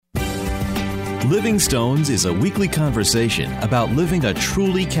Living Stones is a weekly conversation about living a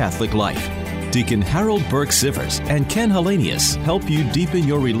truly Catholic life. Deacon Harold Burke Sivers and Ken Hallenius help you deepen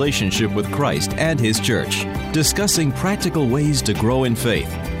your relationship with Christ and His Church, discussing practical ways to grow in faith,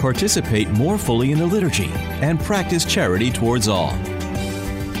 participate more fully in the liturgy, and practice charity towards all.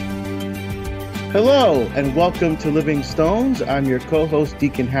 Hello, and welcome to Living Stones. I'm your co-host,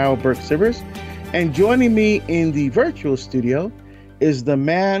 Deacon Harold Burke Sivers, and joining me in the virtual studio is the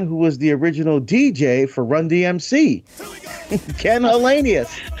man who was the original DJ for Run DMC, Ken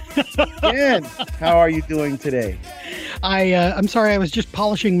Hallenius. Ken, how are you doing today? I'm sorry, I was just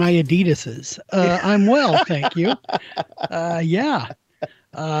polishing my Adidas's. I'm well, thank you.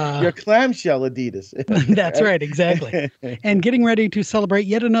 Your clamshell Adidas. That's right, exactly. And getting ready to celebrate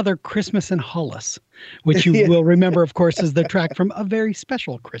yet another Christmas in Hollis, which you will remember, of course, is the track from A Very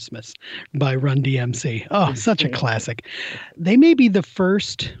Special Christmas by Run DMC. Oh, such a classic. They may be the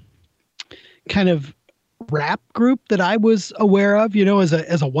first kind of rap group that I was aware of,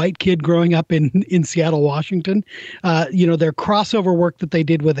 as a white kid growing up in Seattle, Washington. Their crossover work that they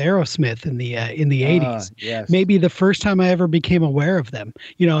did with Aerosmith in the 80s. Yes. Maybe the first time I ever became aware of them,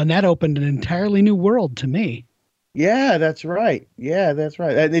 and that opened an entirely new world to me. Yeah, that's right.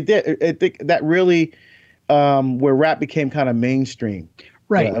 And it did. I think that really where rap became kind of mainstream.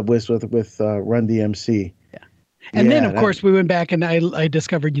 Right. Was with Run DMC. And then, of course, we went back and I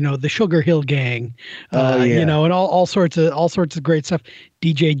discovered, the Sugar Hill Gang, and all sorts of great stuff.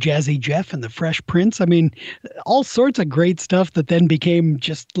 DJ Jazzy Jeff and the Fresh Prince. I mean, all sorts of great stuff that then became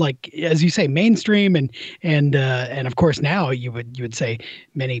just like, as you say, mainstream. And of course, now you would say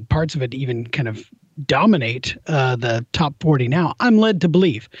many parts of it even kind of dominate the top 40 now. I'm led to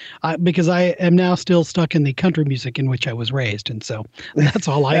believe because I am now still stuck in the country music in which I was raised. And so that's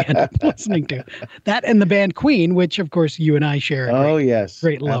all I end up listening to. That and the band Queen, which of course you and I share a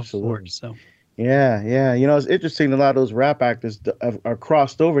great love for. So yeah. It's interesting. A lot of those rap actors are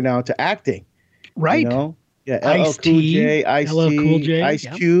crossed over now to acting. Right. Yeah. LL Cool J, Ice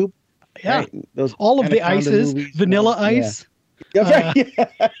Cube. Yeah. Right? Those all of the ices, movies, Vanilla Ice. Yeah.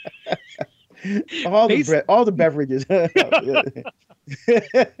 All the beverages.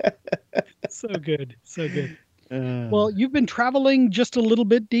 So good. Well, you've been traveling just a little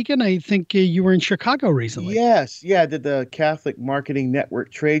bit, Deacon. I think you were in Chicago recently. Yes. Yeah, I did the Catholic Marketing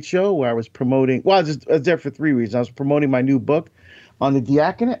Network trade show where I was promoting. Well, I was there for 3 reasons. I was promoting my new book on the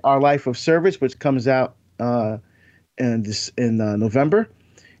diaconate, Our Life of Service, which comes out in November.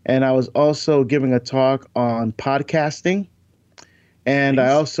 And I was also giving a talk on podcasting. And nice.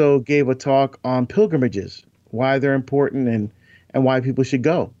 I also gave a talk on pilgrimages, why they're important and why people should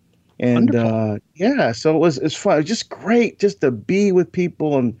go. And so it's fun. It was just great just to be with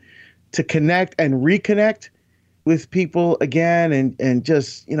people and to connect and reconnect with people again. And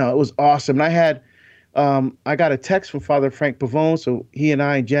just, it was awesome. And I had, I got a text from Father Frank Pavone. So he and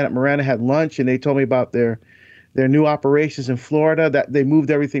I and Janet Miranda had lunch and they told me about their new operations in Florida, that they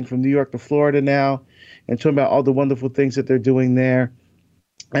moved everything from New York to Florida now, and talking about all the wonderful things that they're doing there.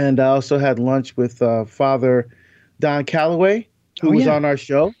 And I also had lunch with Father Don Calloway, who was on our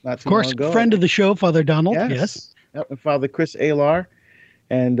show not too long ago. Of course, friend of the show, Father Donald. Yes. Yep, and Father Chris Alar.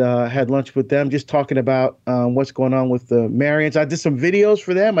 And had lunch with them, just talking about what's going on with the Marians. I did some videos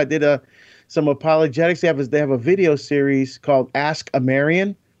for them. I did some apologetics. They have a video series called Ask a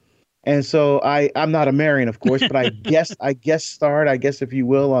Marian. And so I'm not a Marian, of course, but I guest starred, if you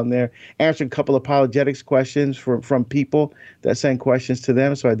will, on there, answering a couple of apologetics questions from people that sent questions to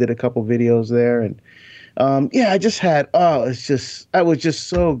them. So I did a couple videos there. And I just had, it was just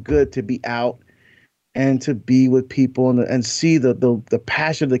so good to be out and to be with people and see the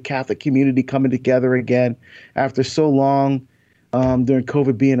passion of the Catholic community coming together again after so long during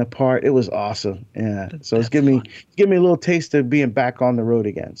COVID being apart. It was awesome. Yeah. So it's giving me a little taste of being back on the road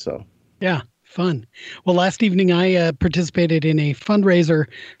again. So. Yeah, fun. Well, last evening I participated in a fundraiser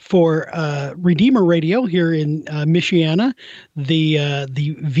for Redeemer Radio here in Michiana, the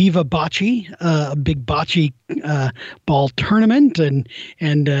Viva Bocce, a big bocce ball tournament, and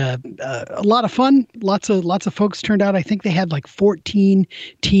a lot of fun. Lots of folks turned out. I think they had like 14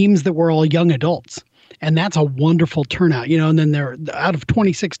 teams that were all young adults. And that's a wonderful turnout, and then there, out of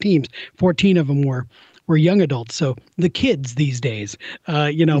 26 teams, 14 of them were young adults. So the kids these days,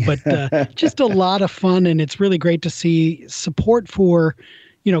 but just a lot of fun. And it's really great to see support for,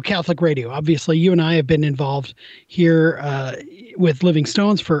 Catholic radio. Obviously, you and I have been involved here with Living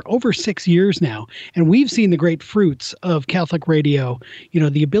Stones for over 6 years now. And we've seen the great fruits of Catholic radio,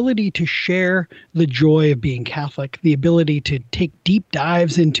 the ability to share the joy of being Catholic, the ability to take deep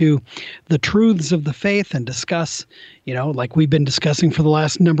dives into the truths of the faith and discuss, like we've been discussing for the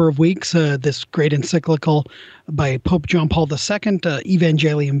last number of weeks, this great encyclical by Pope John Paul II,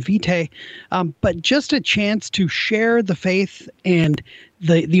 Evangelium Vitae, but just a chance to share the faith and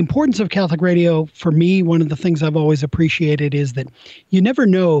the importance of Catholic radio. For me, one of the things I've always appreciated is that you never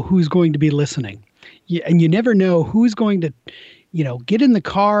know who's going to be listening, and you never know who's going to get in the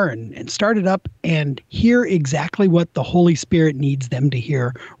car and start it up and hear exactly what the Holy Spirit needs them to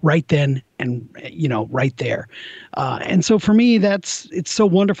hear right then and, right there. And so for me, it's so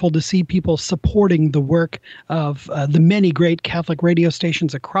wonderful to see people supporting the work of the many great Catholic radio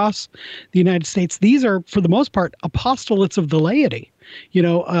stations across the United States. These are, for the most part, apostolates of the laity.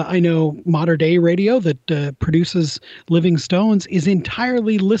 I know Mater Dei Radio that produces Living Stones is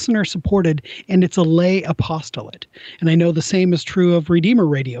entirely listener supported, and it's a lay apostolate. And I know the same is true of Redeemer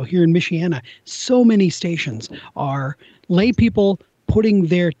Radio here in Michiana. So many stations are lay people putting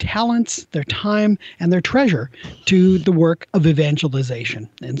their talents, their time, and their treasure to the work of evangelization.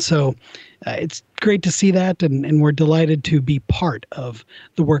 And so it's great to see that, and we're delighted to be part of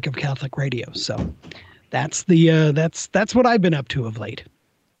the work of Catholic radio. So that's that's what I've been up to of late.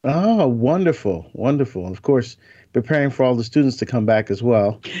 Oh, wonderful. Wonderful. Of course, preparing for all the students to come back as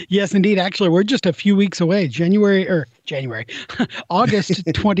well. Yes, indeed. Actually, we're just a few weeks away. August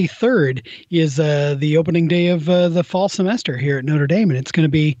 23rd is the opening day of the fall semester here at Notre Dame. And it's going to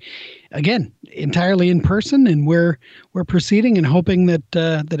be, again, entirely in person. And we're proceeding and hoping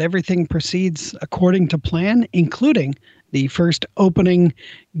that everything proceeds according to plan, including the first opening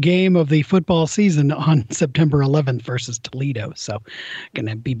game of the football season on September 11th versus Toledo. So going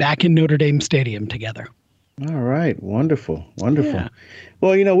to be back in Notre Dame Stadium together. All right. Wonderful. Wonderful. Yeah.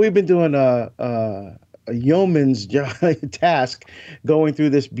 Well, we've been doing a yeoman's task going through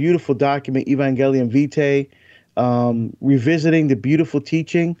this beautiful document, Evangelium Vitae, revisiting the beautiful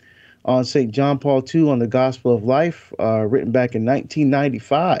teaching on St. John Paul II on the Gospel of Life, written back in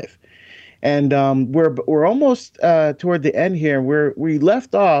 1995. And we're almost toward the end here. We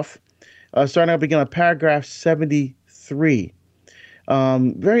left off, starting up again on paragraph 73.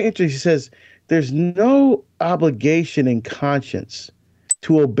 Very interesting. He says, there's no obligation in conscience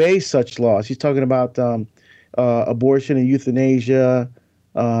to obey such laws. He's talking about abortion and euthanasia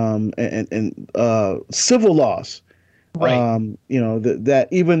and civil laws. Right. That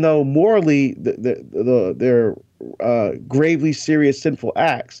even though morally they're gravely serious sinful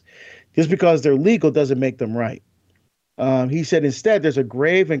acts, just because they're legal doesn't make them right. He said instead there's a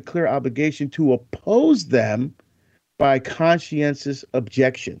grave and clear obligation to oppose them by conscientious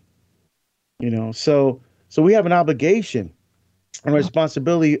objection. So we have an obligation and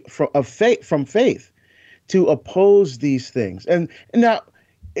responsibility from faith to oppose these things. And now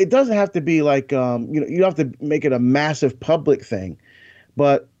it doesn't have to be like, you don't have to make it a massive public thing,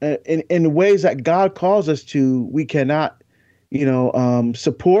 but in ways that God calls us to, we cannot,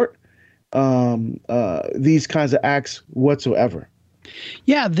 support these kinds of acts whatsoever.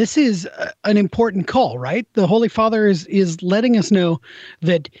 Yeah, this is an important call, right? The Holy Father is letting us know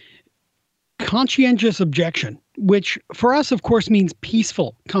that conscientious objection, which for us, of course, means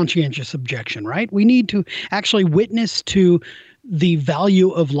peaceful conscientious objection, right? We need to actually witness to the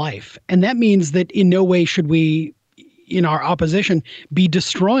value of life. And that means that in no way should we, in our opposition, be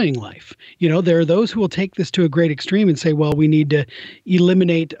destroying life. There are those who will take this to a great extreme and say, well, we need to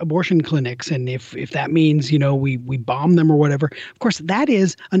eliminate abortion clinics. And if that means, we bomb them or whatever, of course, that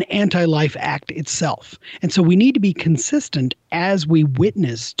is an anti-life act itself. And so we need to be consistent as we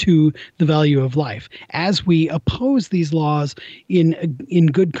witness to the value of life. As we oppose these laws in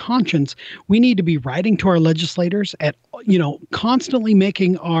good conscience, we need to be writing to our legislators at, constantly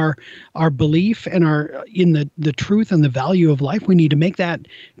making our belief and in the truth and the value of life. We need to make that,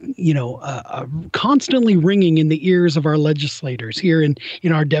 constantly ringing in the ears of our legislators here in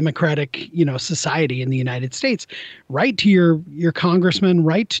our democratic, society in the United States. Write to your congressman,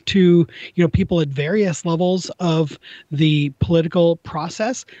 write to, people at various levels of the political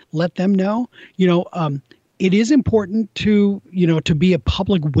process. Let them know, it is important to be a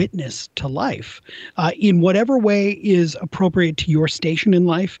public witness to life in whatever way is appropriate to your station in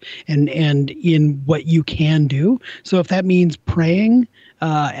life and in what you can do. So if that means praying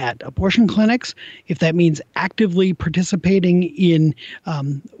at abortion clinics, if that means actively participating in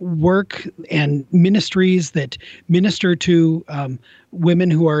work and ministries that minister to women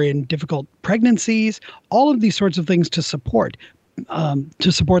who are in difficult pregnancies, all of these sorts of things to support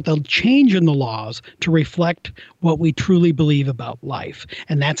the change in the laws to reflect what we truly believe about life.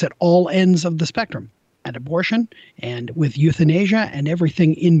 And that's at all ends of the spectrum, at abortion and with euthanasia and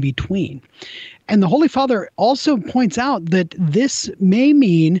everything in between. And the Holy Father also points out that this may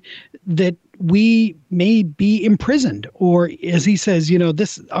mean that we may be imprisoned, or as he says,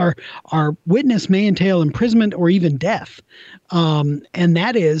 this our witness may entail imprisonment or even death. And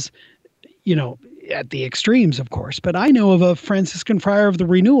that is, at the extremes, of course. But I know of a Franciscan friar of the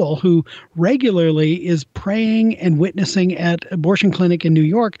Renewal who regularly is praying and witnessing at abortion clinic in New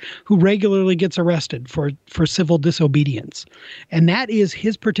York, who regularly gets arrested for civil disobedience. And that is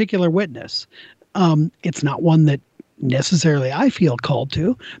his particular witness. It's not one that necessarily I feel called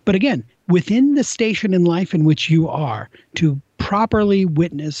to, but again, within the station in life in which you are, to properly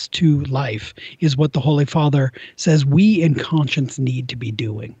witness to life is what the Holy Father says we in conscience need to be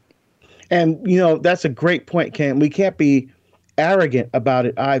doing. And, that's a great point, Ken. We can't be arrogant about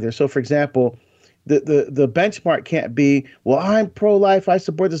it either. So, for example, the benchmark can't be, well, I'm pro-life, I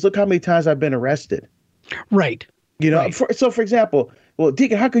support this. Look how many times I've been arrested. Right. Right. For example, well,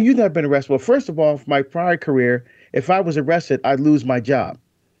 Deacon, how come you've never been arrested? Well, first of all, for my prior career, if I was arrested, I'd lose my job.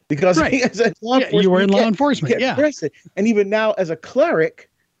 Because you were in law enforcement. Yeah. Arrested. And even now as a cleric,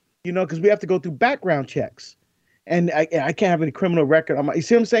 because we have to go through background checks. And I can't have any criminal record. You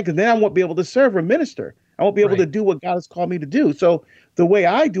see what I'm saying? Because then I won't be able to serve or minister. I won't be able to do what God has called me to do. So the way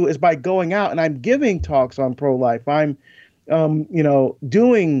I do it is by going out and I'm giving talks on pro-life. I'm,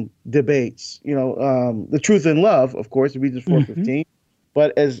 doing debates, the truth and love, of course, Ephesians 4:15. Mm-hmm.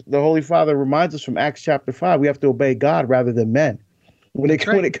 But as the Holy Father reminds us from Acts chapter 5, we have to obey God rather than men when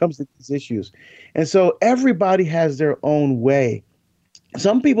it comes to these issues. And so everybody has their own way.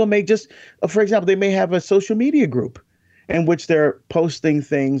 Some people may just, for example, they may have a social media group in which they're posting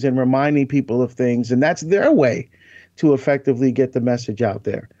things and reminding people of things, and that's their way to effectively get the message out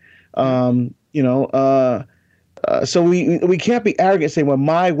there. So we can't be arrogant and say, well,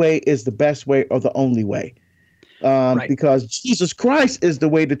 my way is the best way or the only way, because Jesus Christ is the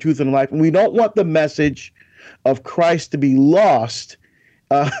way, the truth, and life, and we don't want the message of Christ to be lost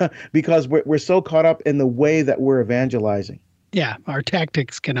because we're so caught up in the way that we're evangelizing. Yeah, our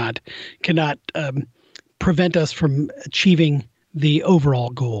tactics cannot prevent us from achieving the overall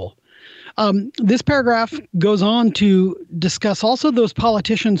goal. This paragraph goes on to discuss also those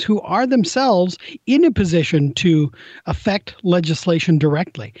politicians who are themselves in a position to affect legislation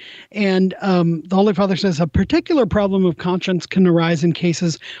directly. And the Holy Father says a particular problem of conscience can arise in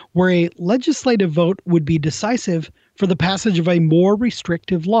cases where a legislative vote would be decisive for the passage of a more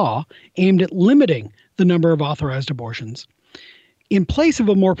restrictive law aimed at limiting the number of authorized abortions, in place of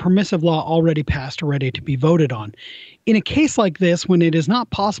a more permissive law already passed or ready to be voted on. In a case like this, when it is not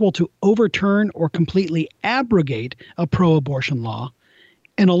possible to overturn or completely abrogate a pro-abortion law,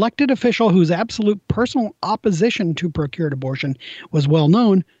 an elected official whose absolute personal opposition to procured abortion was well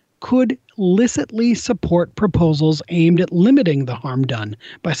known could licitly support proposals aimed at limiting the harm done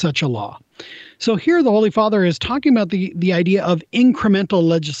by such a law. So here the Holy Father is talking about the idea of incremental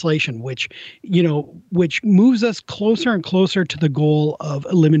legislation, which moves us closer and closer to the goal of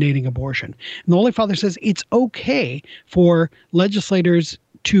eliminating abortion. And the Holy Father says it's okay for legislators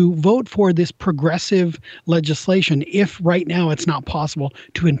to vote for this progressive legislation if right now it's not possible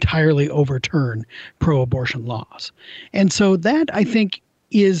to entirely overturn pro-abortion laws. And so that, I think,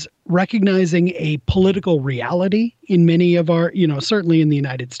 is recognizing a political reality in many of our, certainly in the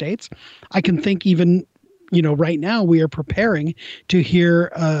United States. I can think even, right now we are preparing to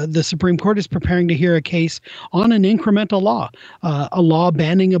hear, the Supreme Court is preparing to hear a case on an incremental law, a law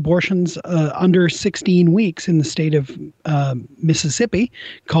banning abortions under 16 weeks in the state of Mississippi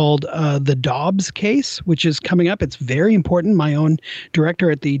called the Dobbs case, which is coming up. It's very important. My own director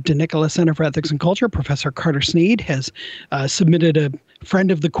at the DeNicola Center for Ethics and Culture, Professor Carter Sneed, has submitted a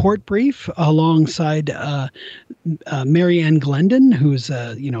friend of the court brief alongside Mary Ann Glendon, who's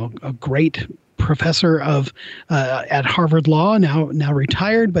a great professor of at Harvard Law, now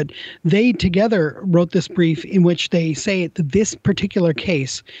retired, but they together wrote this brief in which they say that this particular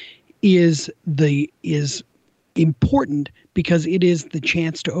case is important because it is the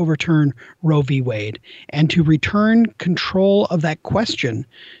chance to overturn Roe v. Wade and to return control of that question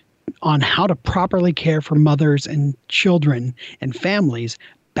on how to properly care for mothers and children and families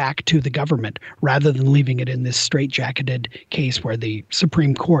back to the government, rather than leaving it in this straitjacketed case where the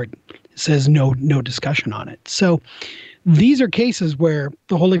Supreme Court says no discussion on it. So these are cases where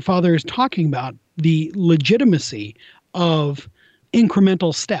the Holy Father is talking about the legitimacy of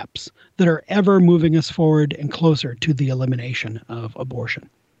incremental steps that are ever moving us forward and closer to the elimination of abortion.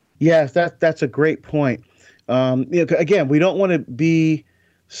 Yes, that's a great point. Again, we don't want to be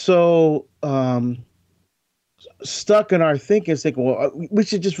so stuck in our thinking, well, we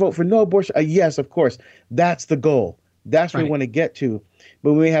should just vote for no abortion. Yes, of course, that's the goal. That's what we want to get to,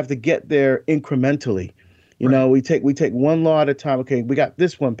 but we have to get there incrementally. We take one law at a time. Okay, we got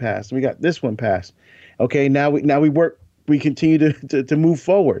this one passed. We got this one passed. Okay, now we work. We continue to move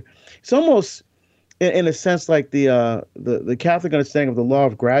forward. It's almost in a sense like the Catholic understanding of the law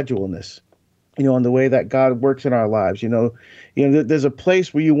of gradualness. And the way that God works in our lives. There's a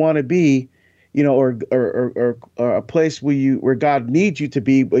place where you want to be, or a place where God needs you to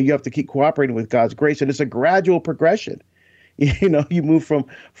be, but you have to keep cooperating with God's grace, and it's a gradual progression. You move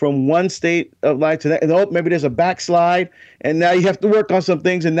from one state of life to that, and maybe there's a backslide, and now you have to work on some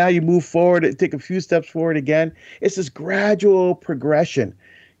things, and now you move forward and take a few steps forward again. It's this gradual progression,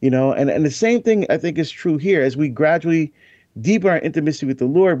 and the same thing I think is true here. As we gradually deepen our intimacy with the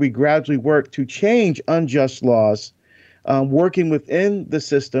Lord, we gradually work to change unjust laws, working within the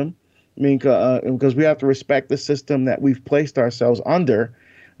system. Because we have to respect the system that we've placed ourselves under,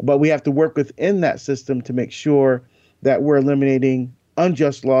 but we have to work within that system to make sure that we're eliminating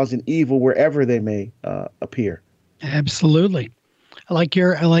unjust laws and evil wherever they may appear. Absolutely. I like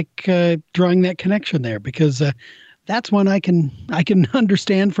drawing that connection there, because that's one I can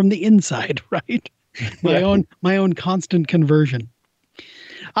understand from the inside, right? My own constant conversion.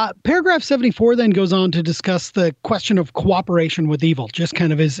 Paragraph 74 then goes on to discuss the question of cooperation with evil, just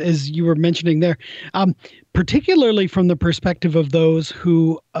kind of as you were mentioning there, particularly from the perspective of those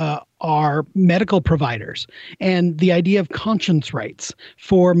who are medical providers, and the idea of conscience rights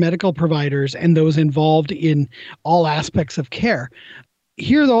for medical providers and those involved in all aspects of care.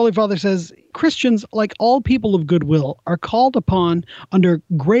 Here, the Holy Father says, Christians, like all people of goodwill, are called upon under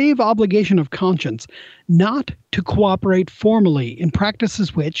grave obligation of conscience not to cooperate formally in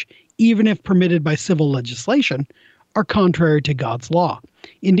practices which, even if permitted by civil legislation, are contrary to God's law.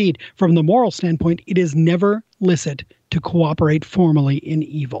 Indeed, from the moral standpoint, it is never licit to cooperate formally in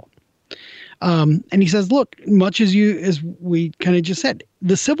evil. And he says, look, much as we kind of just said,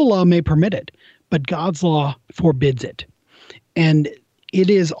 the civil law may permit it, but God's law forbids it. And it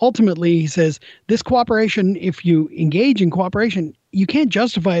is ultimately, he says, this cooperation, if you engage in cooperation, you can't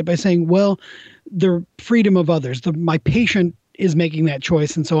justify it by saying, well, the freedom of others, my patient is making that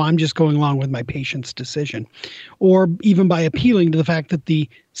choice, and so I'm just going along with my patient's decision, or even by appealing to the fact that the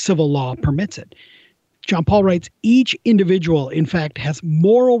civil law permits it. John Paul writes, each individual, in fact, has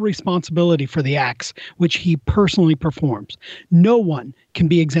moral responsibility for the acts which he personally performs. No one can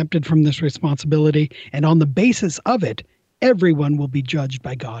be exempted from this responsibility, and on the basis of it, everyone will be judged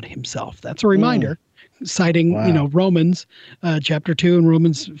by God himself. That's a reminder, citing, Romans chapter 2 and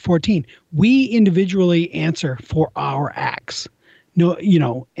Romans 14. We individually answer for our acts.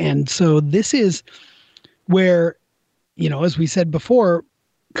 And so this is where, as we said before,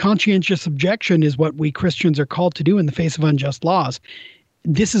 conscientious objection is what we Christians are called to do in the face of unjust laws.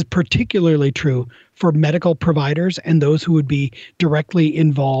 This is particularly true for medical providers and those who would be directly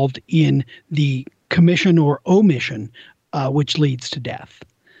involved in the commission or omission which leads to death.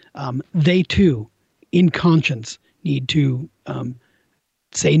 They too, in conscience, need to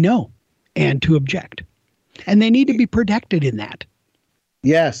say no and to object. And they need to be protected in that.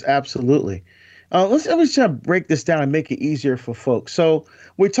 Yes, absolutely. Let's try to break this down and make it easier for folks. So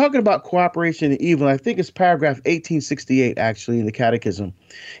we're talking about cooperation and evil. I think it's paragraph 1868, actually, in the Catechism.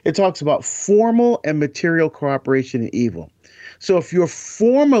 It talks about formal and material cooperation and evil. So if you're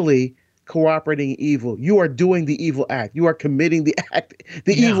formally cooperating in evil, you are doing the evil act. You are committing the act,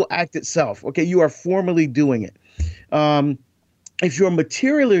 evil act itself. Okay, you are formally doing it. If you're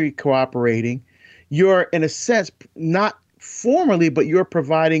materially cooperating, you're in a sense not formally, but you're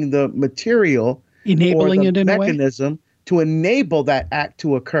providing the material, enabling or the it in mechanism to enable that act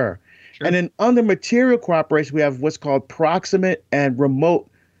to occur. Sure. And then under material cooperation, we have what's called proximate and remote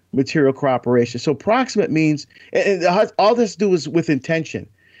material cooperation. So proximate means, and all this to do is with intention.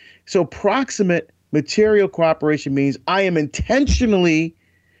 So proximate material cooperation means I am intentionally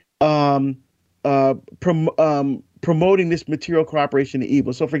promoting this material cooperation to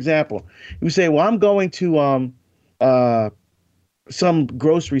evil. So, for example, you say, well, I'm going to some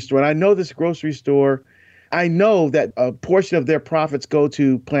grocery store, and I know this grocery store, I know that a portion of their profits go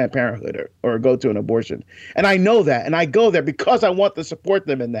to Planned Parenthood or go to an abortion. And I know that, and I go there because I want to support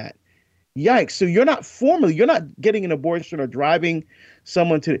them in that. Yikes. So you're not getting an abortion or driving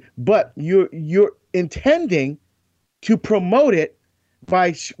someone but you're intending to promote it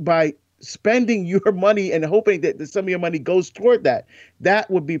by spending your money and hoping that some of your money goes toward that.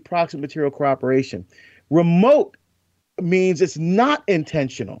 That would be proximate material cooperation. Remote means it's not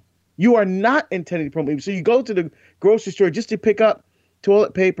intentional. You are not intending to promote. So you go to the grocery store just to pick up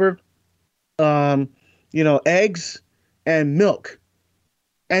toilet paper, eggs and milk.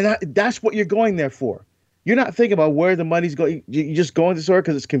 And that's what you're going there for. you're not thinking about where the money's going. You just go into the store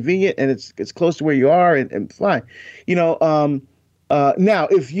because it's convenient and it's close to where you are and fine. Now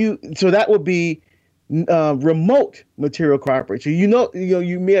so that would be remote material cooperation.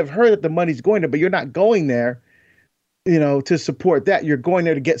 You may have heard that the money's going there, but you're not going there, to support that. You're going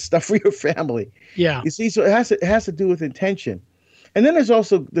there to get stuff for your family. Yeah. You see, so it has to do with intention. And then there's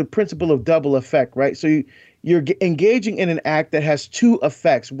also the principle of double effect, right? So you're engaging in an act that has two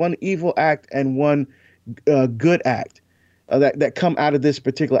effects, one evil act and one good act that come out of this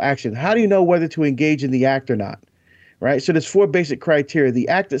particular action. How do you know whether to engage in the act or not? Right? So there's 4 basic criteria. The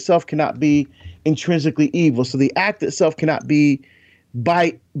act itself cannot be intrinsically evil. So the act itself cannot be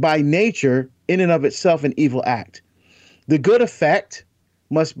by nature in and of itself an evil act. The good effect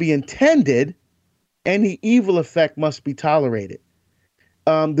must be intended, and the evil effect must be tolerated.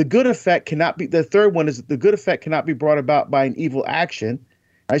 The good effect cannot be, the third one is the good effect cannot be brought about by an evil action.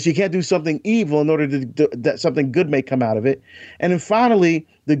 Right? So you can't do something evil in order that something good may come out of it. And then finally,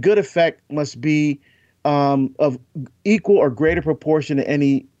 the good effect must be of equal or greater proportion to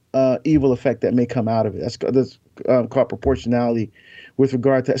any evil effect that may come out of it. That's called proportionality with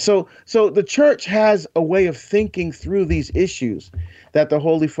regard to that. So the church has a way of thinking through these issues that the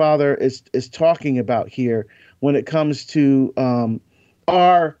Holy Father is talking about here when it comes to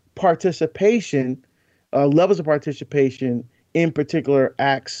our participation, levels of participation in particular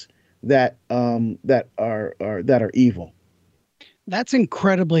acts that are evil. That's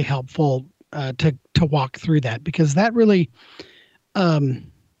incredibly helpful to walk through that, because that really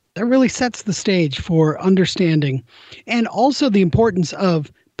sets the stage for understanding, and also the importance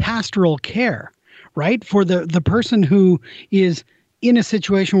of pastoral care, right? For the person who is in a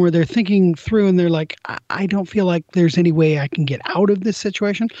situation where they're thinking through and they're like, I don't feel like there's any way I can get out of this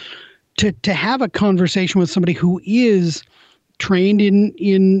situation. To have a conversation with somebody who is trained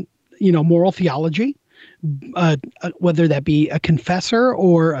in moral theology, whether that be a confessor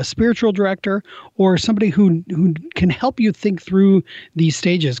or a spiritual director or somebody who can help you think through these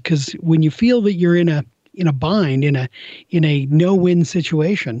stages. Because when you feel that you're in a bind, in a no-win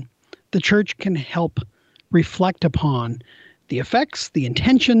situation, the church can help reflect upon the effects, the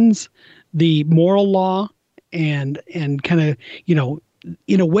intentions, the moral law, and kind of,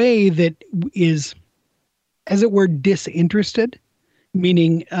 in a way that is, as it were, disinterested.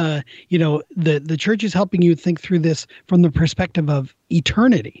 Meaning, the church is helping you think through this from the perspective of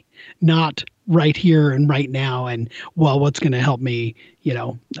eternity, not right here and right now. And, what's going to help me,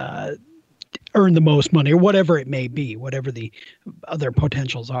 earn the most money or whatever it may be, whatever the other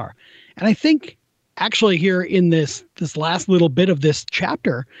potentials are. And I think actually here in this last little bit of this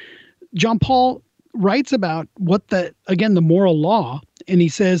chapter, John Paul writes about the moral law, and he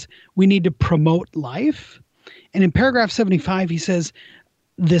says we need to promote life. And in paragraph 75, he says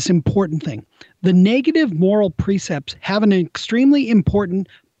this important thing: the negative moral precepts have an extremely important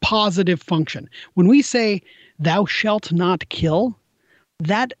positive function. When we say, thou shalt not kill,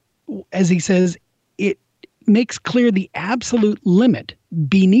 that, as he says, it makes clear the absolute limit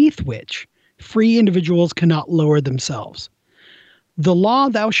beneath which free individuals cannot lower themselves. The law,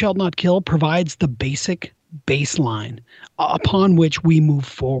 thou shalt not kill, provides the basic baseline upon which we move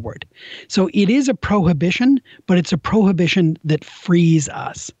forward. So it is a prohibition, but it's a prohibition that frees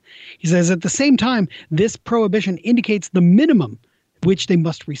us. He says at the same time, this prohibition indicates the minimum which they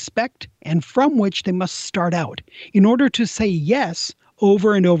must respect and from which they must start out in order to say yes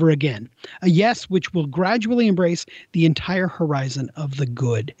over and over again. A yes which will gradually embrace the entire horizon of the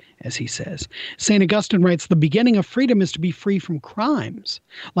good, as he says. St. Augustine writes, the beginning of freedom is to be free from crimes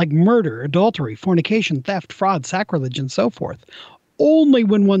like murder, adultery, fornication, theft, fraud, sacrilege, and so forth. Only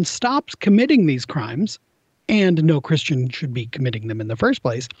when one stops committing these crimes, and no Christian should be committing them in the first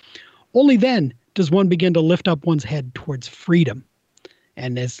place, only then does one begin to lift up one's head towards freedom.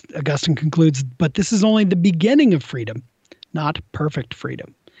 And as Augustine concludes, but this is only the beginning of freedom, not perfect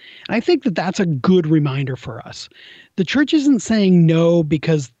freedom. And I think that that's a good reminder for us. The church isn't saying no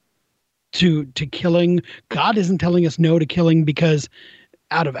because to killing. God isn't telling us no to killing because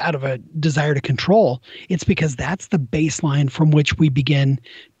out of a desire to control. It's because that's the baseline from which we begin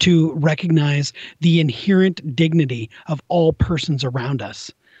to recognize the inherent dignity of all persons around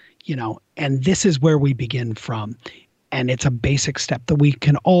us. And this is where we begin from. And it's a basic step that we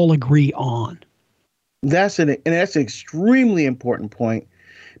can all agree on. That's an extremely important point,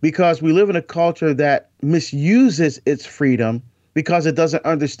 because we live in a culture that misuses its freedom because it doesn't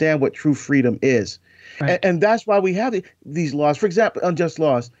understand what true freedom is. Right. And that's why we have these laws, for example, unjust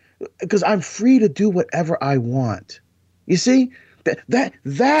laws, because I'm free to do whatever I want. You see,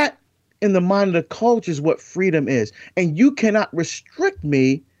 that in the mind of the culture is what freedom is. And you cannot restrict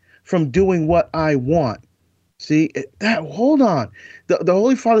me from doing what I want. See, hold on. The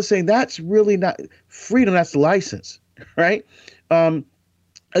Holy Father saying that's really not freedom, that's license, right?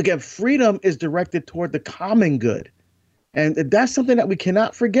 Again, freedom is directed toward the common good. And that's something that we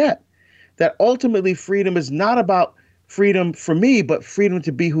cannot forget, that ultimately freedom is not about freedom for me, but freedom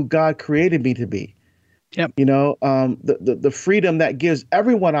to be who God created me to be. Yep. The freedom that gives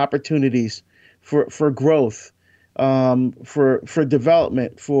everyone opportunities for growth, for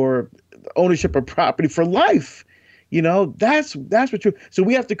development, for ownership of property, for life. That's what you. So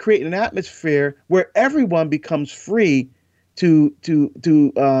we have to create an atmosphere where everyone becomes free to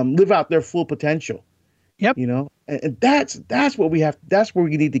live out their full potential. Yep. And that's what we have. That's where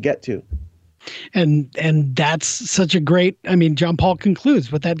we need to get to. And that's such a great. I mean, John Paul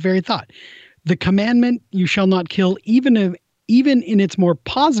concludes with that very thought. The commandment, "You shall not kill," even in its more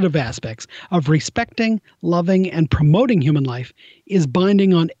positive aspects of respecting, loving, and promoting human life, is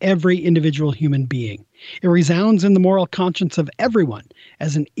binding on every individual human being. It resounds in the moral conscience of everyone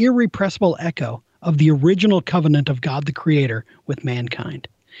as an irrepressible echo of the original covenant of God the Creator with mankind.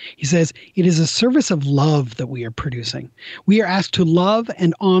 He says, it is a service of love that we are producing. We are asked to love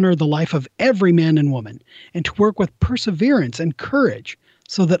and honor the life of every man and woman, and to work with perseverance and courage,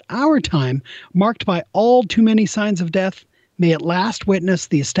 so that our time, marked by all too many signs of death, may at last witness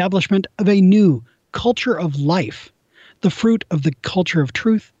the establishment of a new culture of life, the fruit of the culture of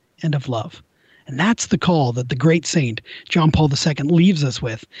truth and of love. And that's the call that the great saint John Paul II leaves us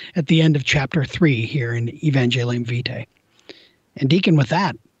with at the end of chapter 3 here in Evangelium Vitae. And Deacon, with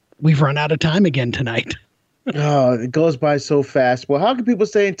that, we've run out of time again tonight. Oh, it goes by so fast. Well, how can people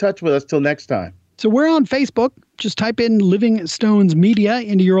stay in touch with us till next time? So we're on Facebook. Just type in Living Stones Media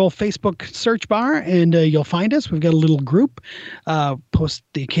into your old Facebook search bar, and you'll find us. We've got a little group, post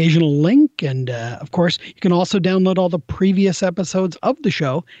the occasional link. And, of course, you can also download all the previous episodes of the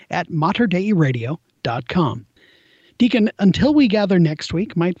show at materdeiradio.com. Deacon, until we gather next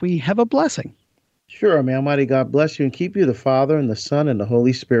week, might we have a blessing? Sure, may Almighty God bless you and keep you, the Father and the Son and the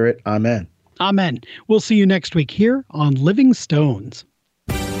Holy Spirit. Amen. Amen. We'll see you next week here on Living Stones.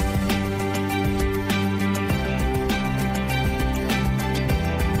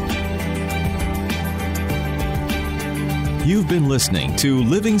 You've been listening to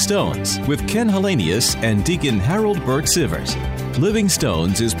Living Stones with Ken Hallenius and Deacon Harold Burke Sivers. Living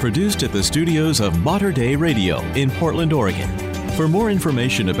Stones is produced at the studios of Mater Dei Radio in Portland, Oregon. For more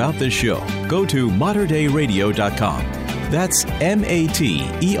information about this show, go to materdeiradio.com. That's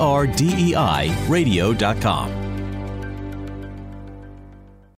MATERDEI radio.com.